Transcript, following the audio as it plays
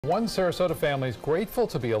One Sarasota family is grateful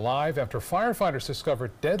to be alive after firefighters discovered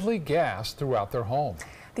deadly gas throughout their home.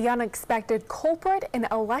 The unexpected culprit, an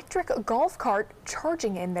electric golf cart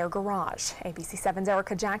charging in their garage. ABC 7's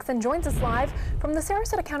Erica Jackson joins us live from the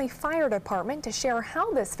Sarasota County Fire Department to share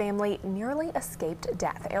how this family nearly escaped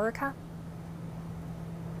death. Erica?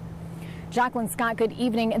 Jacqueline Scott, good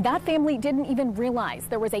evening. That family didn't even realize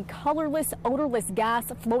there was a colorless, odorless gas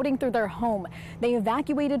floating through their home. They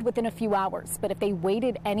evacuated within a few hours, but if they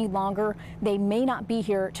waited any longer, they may not be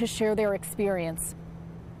here to share their experience.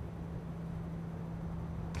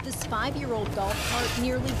 This 5-year-old golf cart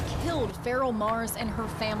nearly killed Farrell Mars and her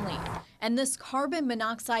family. And this carbon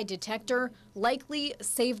monoxide detector likely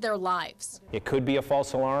saved their lives. It could be a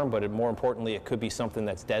false alarm, but more importantly, it could be something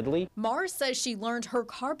that's deadly. Mars says she learned her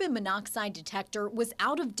carbon monoxide detector was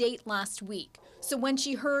out of date last week. So when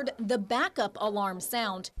she heard the backup alarm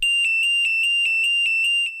sound,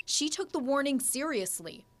 she took the warning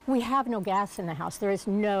seriously. We have no gas in the house. There is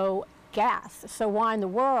no gas. So why in the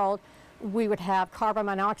world we would have carbon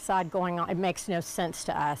monoxide going on? It makes no sense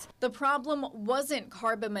to us. The problem wasn't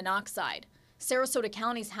carbon monoxide. Sarasota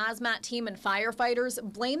County's hazmat team and firefighters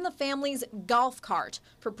blame the family's golf cart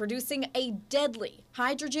for producing a deadly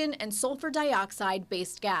hydrogen and sulfur dioxide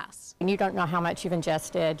based gas. You don't know how much you've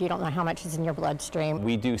ingested. You don't know how much is in your bloodstream.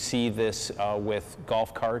 We do see this with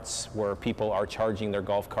golf carts where people are charging their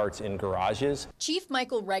golf carts in garages. Chief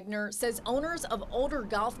Michael Regner says owners of older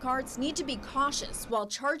golf carts need to be cautious while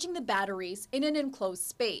charging the batteries in an enclosed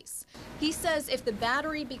space. He says if the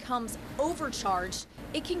battery becomes overcharged,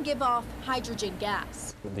 it can give off hydrogen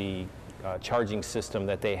gas. The charging system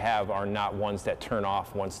that they have are not ones that turn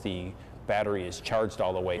off once the battery is charged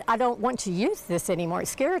all the way. I don't want to use this anymore. It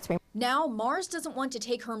scares me. Now, Mars doesn't want to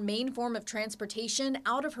take her main form of transportation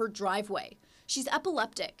out of her driveway. She's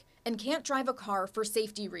epileptic and can't drive a car for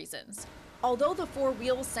safety reasons. Although the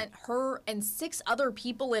 4-wheel sent her and 6 other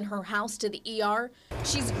people in her house to the ER,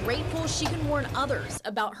 she's grateful she can warn others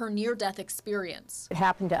about her near-death experience. It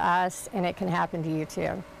happened to us, and it can happen to you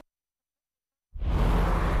too.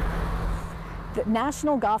 The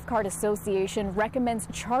National Golf Cart Association recommends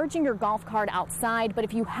charging your golf cart outside, but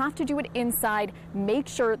if you have to do it inside, make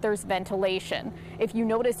sure there's ventilation. If you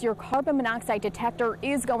notice your carbon monoxide detector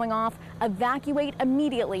is going off, evacuate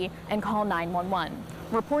immediately and call 911.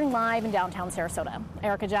 Reporting live in downtown Sarasota,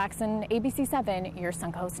 Erica Jackson, ABC 7, your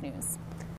Suncoast News.